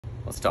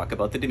Let's talk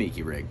about the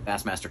Damiki rig.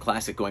 Bassmaster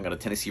Classic going out of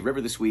Tennessee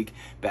River this week.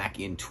 Back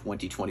in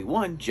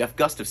 2021, Jeff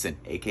Gustafson,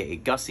 aka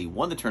Gussie,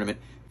 won the tournament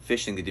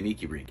fishing the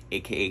Damiki rig,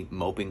 aka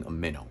moping a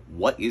minnow.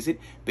 What is it?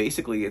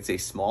 Basically, it's a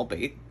small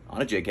bait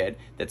on a jig head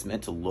that's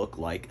meant to look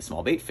like a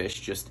small bait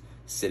fish just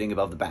sitting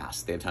above the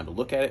bass. They have time to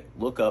look at it,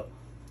 look up,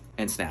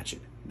 and snatch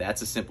it.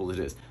 That's as simple as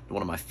it is.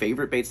 One of my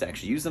favorite baits to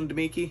actually use on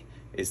Damiki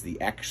is the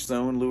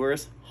X-Zone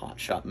Lures Hot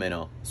Shot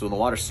Minnow. So when the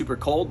water's super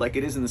cold like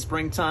it is in the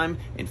springtime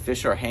and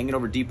fish are hanging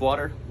over deep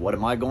water, what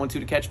am I going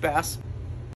to catch bass?